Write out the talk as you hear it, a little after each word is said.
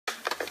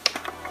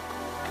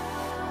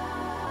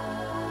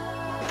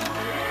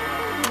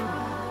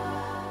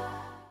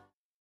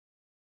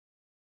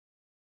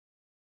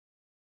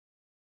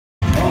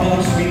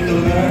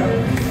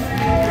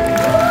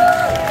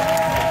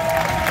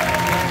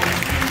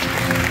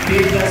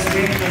Swinton,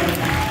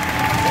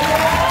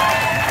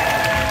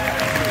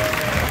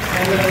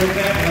 Helle,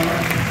 Fevre,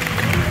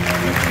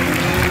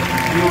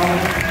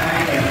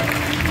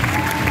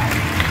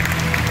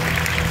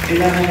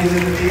 Joanna Hogg,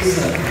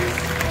 Lizzie,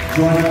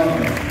 Joanna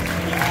Hogg,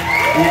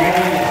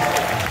 Garnett.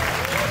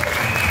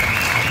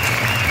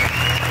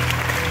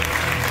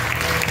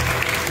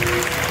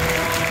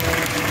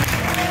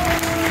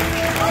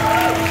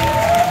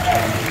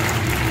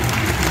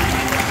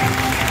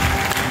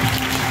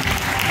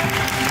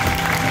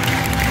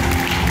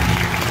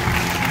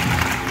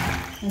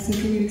 So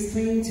can you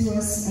explain to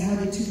us how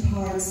the two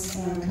parts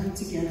come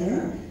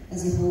together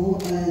as a whole? Were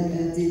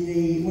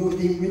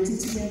they written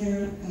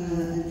together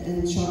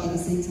and shot at the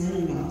same time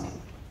or not?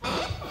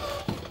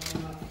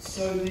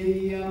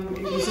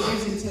 It was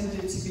always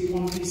intended to be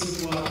one piece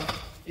of work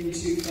in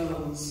two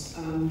films,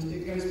 and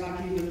it goes back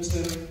even to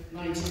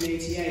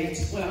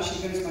 1988. Well,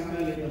 actually, it goes back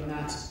earlier than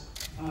that.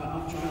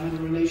 After I had a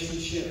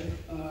relationship,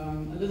 a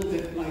little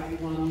bit like the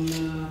one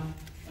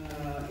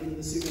in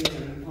the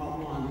Souvenir Part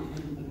I,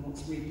 and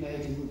what's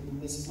replayed in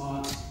this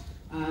part.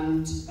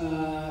 And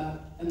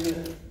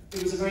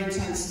it was a very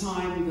intense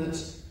time that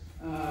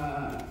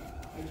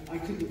I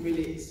couldn't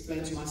really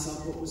explain to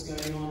myself what was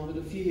going on, but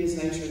a few years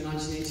later in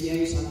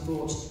 1988 I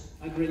thought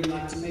I'd really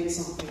like to make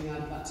something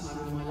out of that time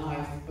in my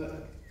life,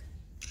 but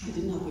I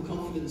didn't have the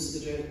confidence to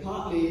do it,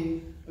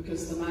 partly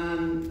because the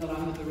man that I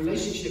had the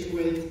relationship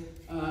with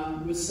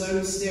was so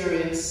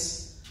mysterious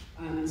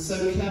and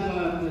so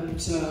clever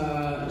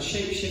at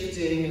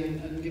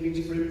shape-shifting and giving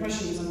different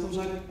impressions. I thought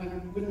I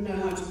wouldn't know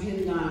how to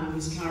pin down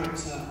his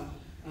character.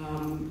 I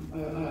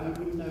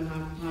wouldn't know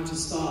how to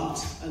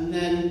start. And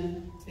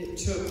then it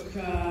took,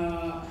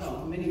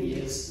 well, many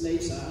years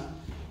later,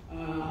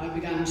 I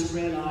began to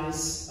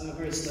realise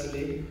very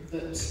slowly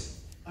that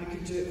I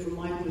could do it from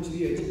my point of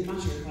view. It didn't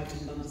matter if I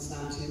didn't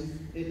understand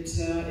him. It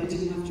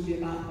didn't have to be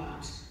about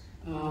that.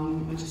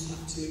 I just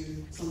had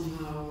to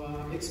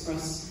somehow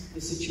express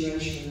the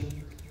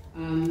situation.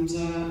 And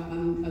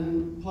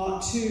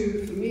part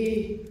two, for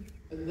me,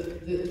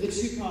 the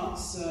two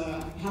parts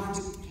have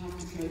to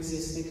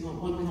coexist. They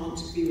can't. One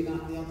can't be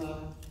without the other.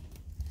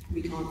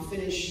 We can't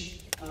finish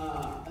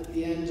at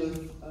the end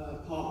of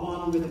part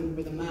one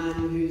with a man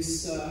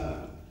who's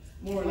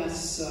more or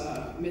less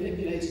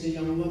manipulated a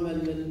young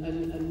woman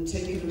and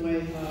taken away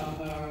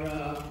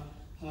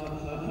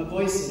her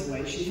voice in a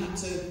way. She had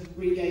to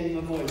regain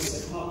her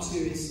voice. So part two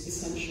is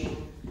essential.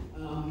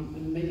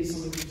 And maybe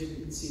some of you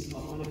didn't see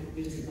part one. It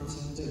really doesn't matter.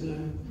 I don't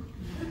know.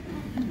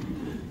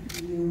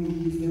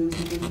 You've known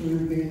people for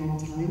a very long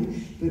time,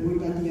 but what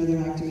about the other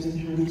actors, and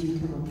how did you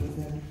come up with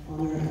the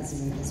honour as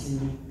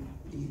your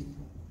lead?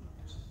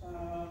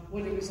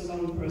 Well, it was a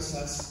long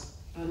process,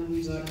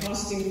 and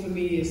casting for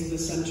me is the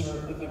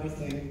centre of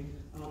everything.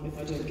 If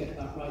I don't get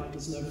that right,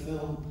 there's no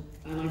film.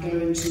 And I go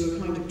into a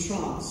kind of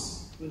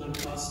trance when I'm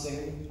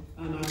casting,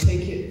 and I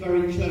take it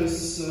very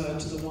close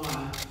to the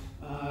wire.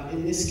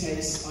 In this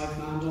case, I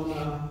found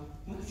honour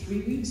about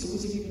 3 weeks, or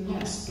was it even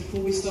less,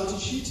 before we started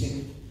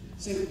shooting.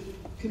 So,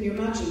 can you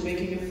imagine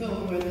making a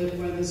film where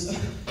there's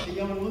a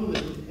young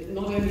woman,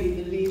 not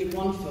only the lead of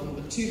one film,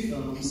 but two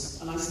films,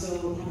 and I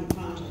still haven't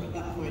found her at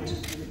that point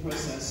in the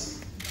process.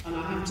 And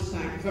I have to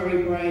thank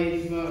very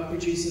brave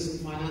producers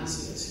and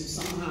financiers who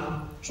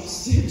somehow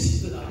trusted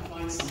that I'd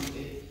find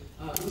somebody.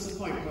 There was a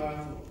point where I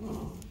thought,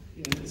 oh,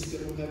 you know, this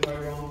bit will go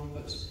very wrong,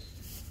 but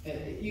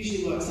it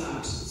usually works out.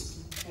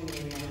 It's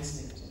following my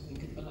instinct, I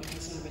think. But like I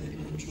said, I'm in a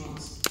kind of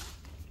trance.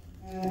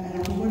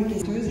 And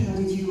how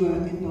did you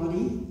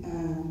embody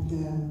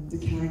the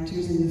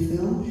characters in the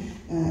film?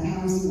 How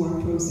was the work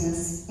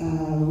process?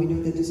 We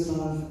know that there's a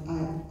lot of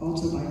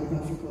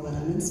autobiographical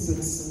elements,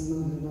 but some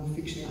of them are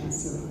fictionalized,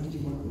 so how did you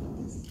work with all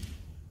this?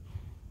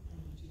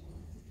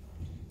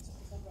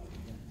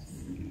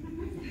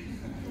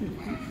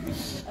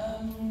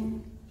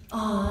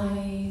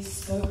 I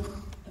spoke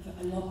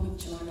a lot with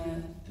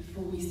Joanna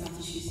before we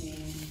started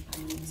shooting,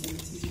 and so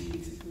 2-3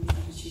 weeks before we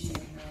started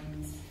shooting,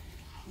 and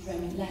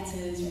read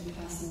letters, read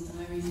personal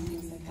diaries and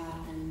things like that,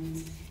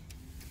 and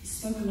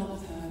spoke a lot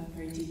with her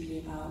very deeply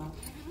about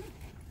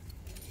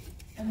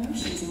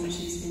emotions and what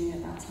she was feeling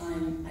at that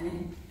time.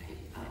 And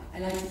I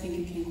like to think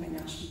it came quite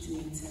naturally to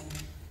me to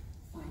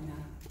find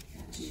that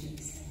Julie.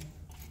 So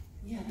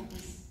yeah, that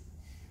was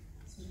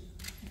sort of.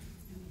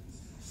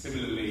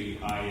 Similarly,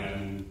 I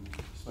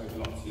spoke a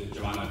lot to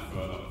Joanna for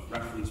a lot of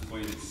reference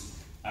points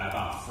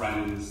about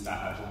friends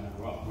that Joanna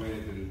grew up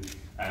with and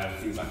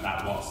things like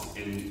that whilst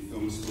in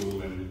film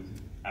school, and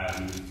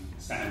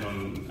settled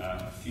on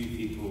a few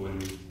people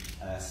and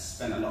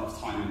spent a lot of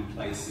time in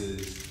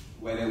places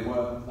where there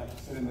were like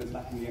cinemas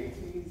back in the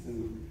 80s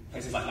and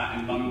places like that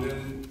in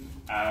London,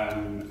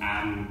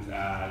 and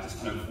just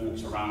kind of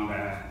walked around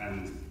there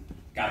and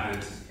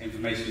gathered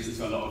information, listened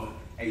to a lot of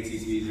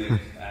 80s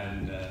music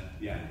and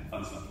yeah,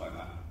 fun stuff like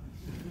that.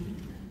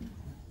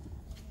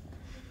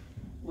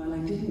 Well, I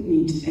didn't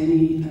need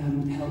any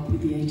help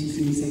with the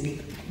 80s music.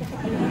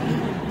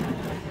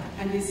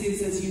 And this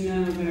is, as you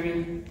know, a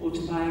very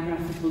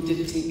autobiographical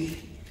diptych,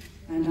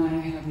 and I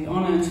have the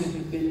honour to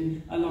have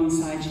been along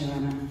alongside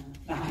Joanna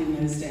back in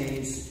those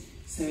days.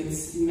 So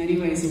it's in many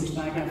ways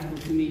autobiographical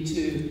for me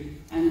too.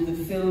 And the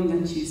film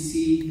that you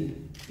see,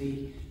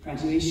 the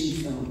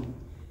graduation film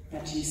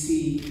that you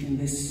see in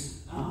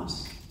this part,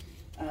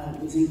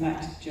 was in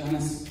fact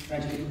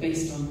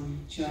based on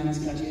Joanna's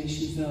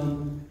graduation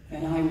film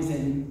that I was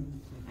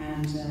in.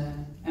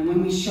 And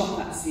when we shot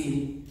that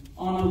scene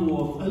on a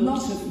wharf, a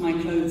lot of my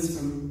clothes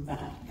from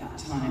that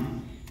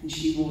time, and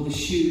she wore the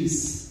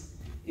shoes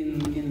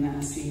in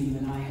that scene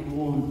that I had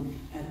worn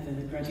at the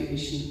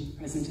graduation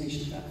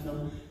presentation of that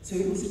film. So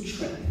it was a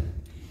trip,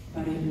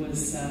 but it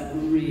was a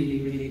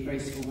really, really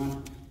graceful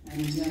one.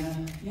 And yeah,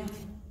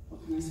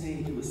 what can I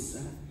say? It was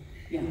a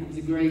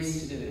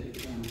grace to do it.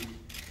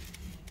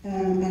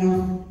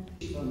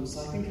 Films.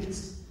 I think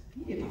it's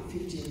maybe about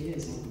 15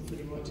 years. I haven't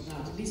fully worked it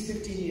out. At least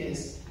 15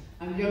 years.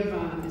 And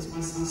Jovan is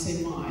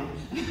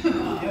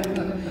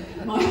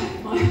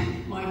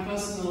my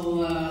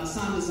personal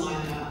sound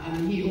designer,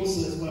 and he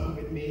also has worked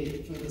with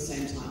me for the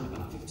same time,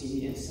 about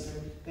 15 years. So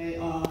they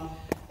are,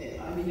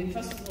 I mean, in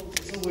festivals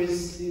it's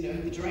always,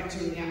 the director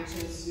and the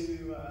actors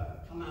who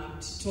come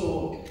out to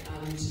talk,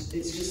 and it's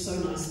just so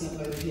nice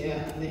they're both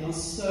here, and they are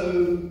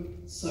so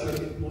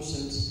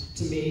important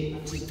to me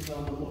and to the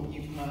film and what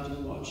you've heard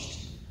and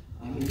watched.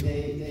 I mean,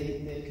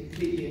 they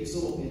completely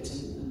absorb it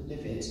and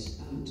live it,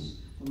 and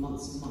for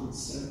months and months,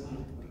 so I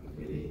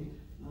really,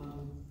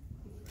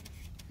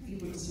 if you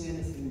want to say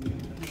anything. There's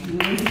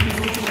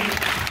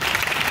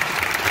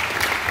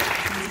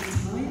a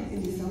time in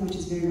the film which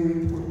is very, very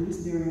important.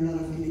 There are a lot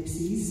of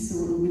ellipses, so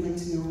we'd like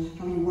to know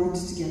how you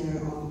worked together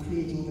on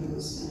creating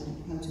those and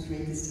how to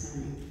create this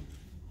timing.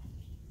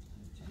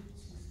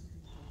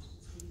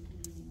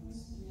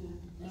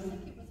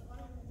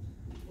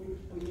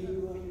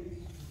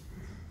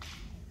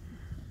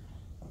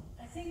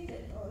 I think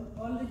that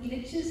all the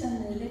glitches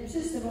and the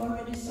ellipses, they've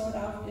already sorted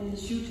out in the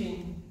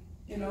shooting.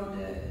 The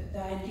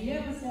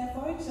idea was there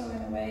for it, so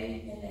in a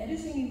way, in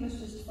editing, it was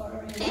just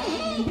following it,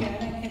 and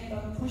Garnett kept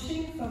on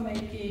pushing for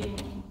making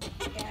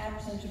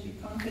gaps and to be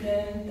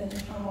confident and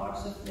how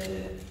much of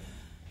the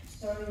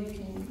story you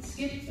can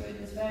skip, so it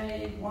was a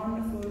very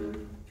wonderful,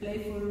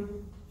 playful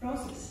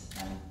process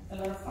and a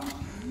lot of fun.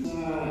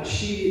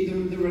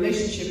 The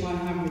relationship I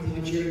have with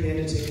her during the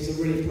editing is a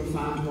really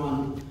profound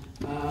one.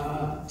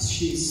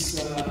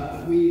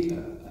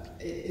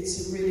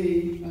 It's a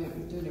really,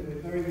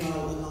 we're very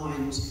well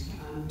aligned,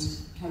 and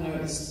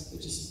Helle is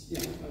just a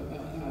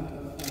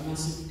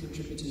massive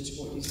contributor to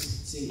what you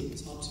see.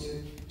 It's hard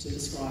to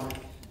describe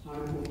how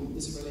important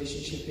this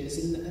relationship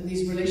is, and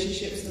these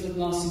relationships that have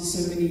lasted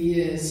so many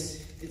years,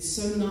 it's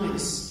so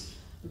nice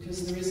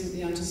because there isn't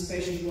the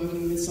anticipation of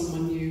working with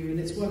someone new, and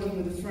it's working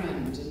with a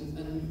friend,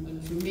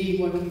 and for me,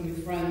 working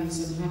with friends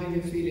and having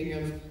a feeling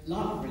of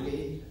love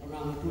really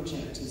around the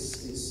project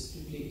is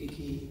completely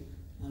key.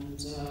 And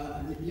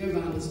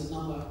Jovan is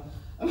another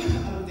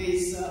of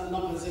these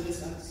lovers in a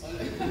sense.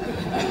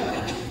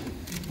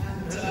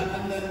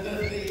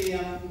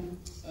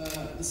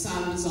 The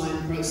sound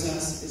design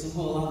process is a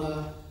whole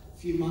other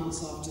few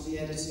months after the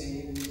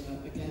editing, and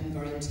again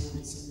very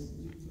intense,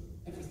 and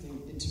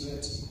everything into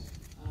it.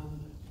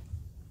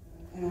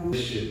 The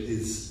relationship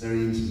is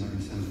very intimate in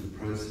terms of the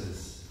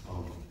process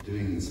of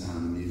doing the sound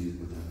and music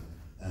with her,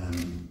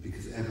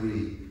 because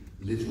every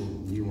little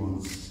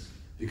nuance,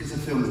 because her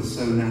films are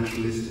so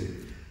naturalistic,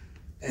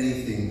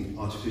 anything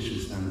artificial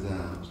stands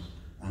out,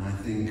 and I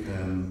think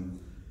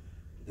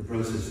the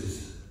process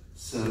is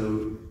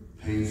so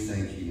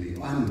painstakingly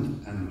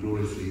and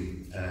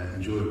gloriously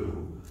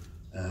enjoyable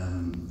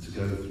to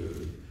go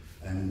through,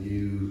 and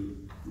you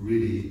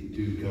really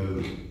do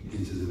go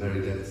into the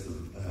very depths of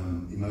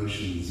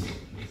emotions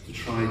to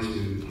try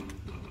to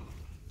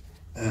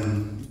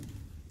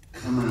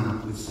come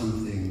out with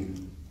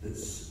something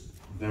that's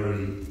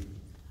very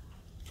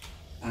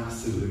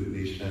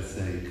absolutely, should I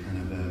say,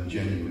 kind of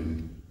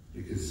genuine,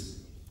 because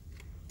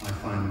I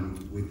find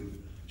with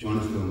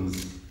Joanna's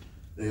films,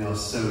 they are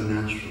so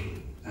natural,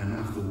 and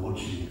after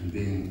watching and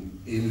being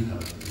in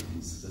her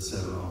films for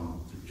so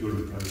long, during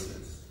the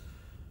process,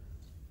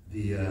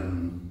 the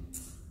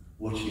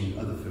watching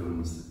other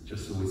films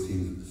just always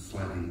seems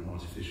slightly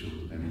artificial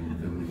depending on the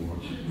film you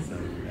watch. So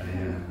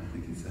yeah, I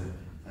think it's a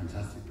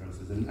fantastic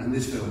process, and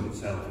this film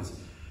itself is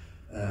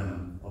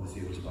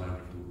obviously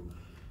autobiographical,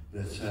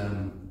 but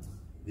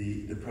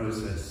the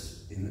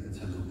process in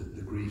terms of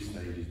the grief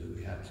stages that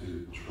we had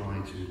to try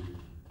to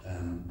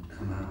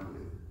come out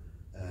with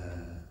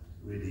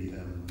really,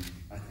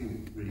 I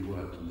think, really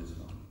worked on this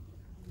one.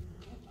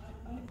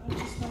 I'd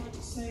just like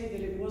to say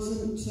that it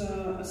wasn't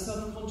a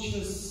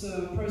self-conscious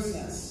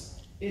process.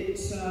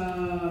 After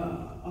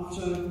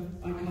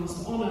I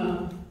cast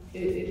Honor,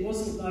 it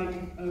wasn't like,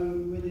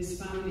 oh, we're this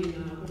family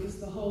now, because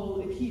the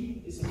whole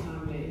equipe is a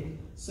family.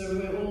 So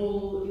we're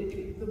all,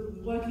 the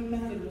working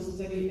method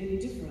wasn't any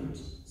different.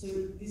 So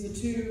these are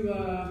two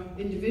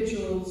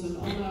individuals, and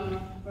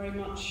Honor very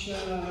much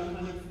kind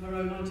of her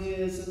own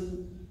ideas,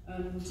 and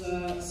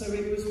so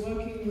it was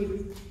working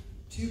with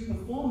two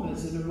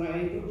performers in a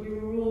way, but we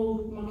were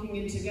all mucking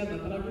in together.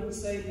 But I wouldn't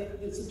say that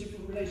it's a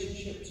different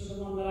relationship to the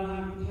one that I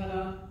have with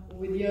Helle, or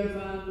with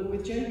Jovan, or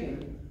with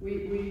Jacob.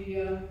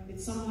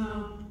 It's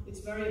somehow,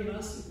 it's very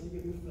immersive.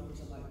 Maybe all films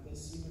are like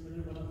this. You never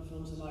know what other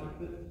films are like,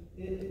 but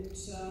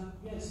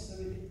yes, so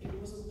it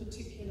wasn't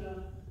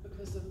particular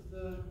because of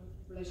the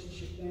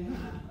relationship they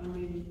had. I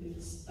mean,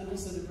 and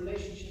also the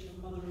relationship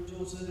of mother and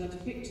daughter they're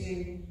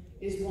depicting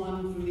is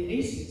one from the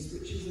 80s,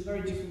 which is a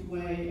very different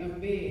way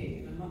of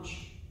being, and a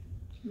much,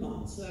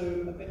 not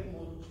so, a bit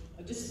more,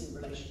 a distant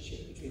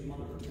relationship between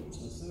mother and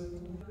daughter. So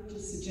I would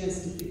just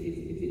suggest,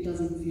 if it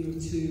doesn't feel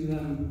too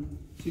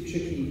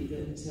tricky,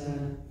 that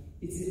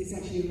it's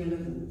actually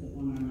irrelevant that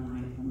Honor and I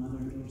are mother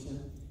and daughter.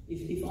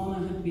 If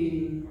Honor had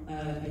been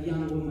a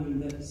young woman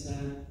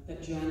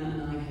that Joanna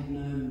and I had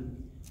known,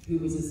 who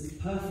was as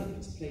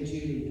perfect to play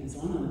Julie as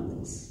Honor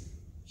was,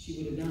 she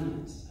would have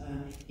done it.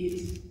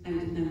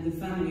 And the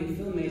family of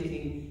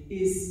filmmaking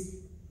is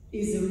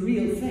a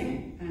real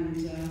thing, and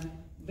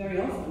very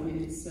often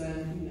it's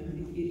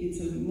it's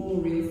a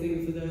more real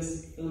thing for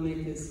those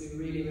filmmakers who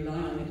really rely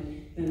on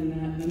it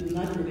than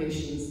blood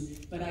relations.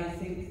 But I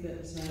think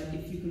that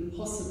if you can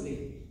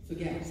possibly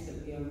forget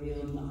that we are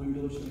real mother and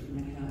daughter, it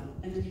might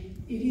help. And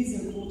it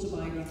is an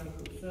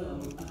autobiographical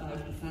film about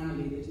a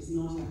family that is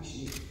not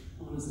actually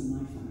Honor's and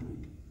my family.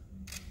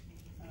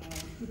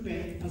 Could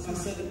be, as I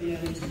said at the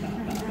end,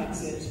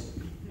 that's it.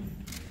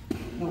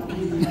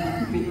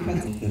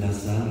 De la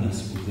salle,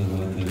 merci beaucoup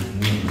d'avoir été avec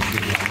nous.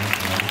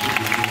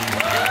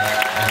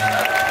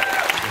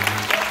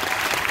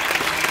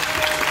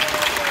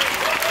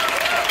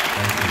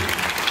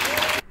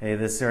 Hey,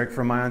 this is Eric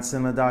from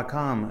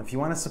IONCINEMA.com. If you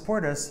want to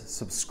support us,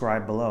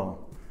 subscribe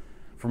below.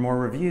 For more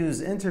reviews,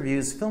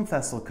 interviews, film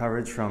festival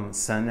coverage from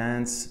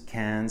Sundance,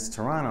 Cannes,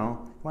 Toronto,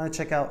 you want to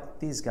check out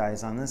these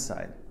guys on this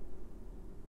side.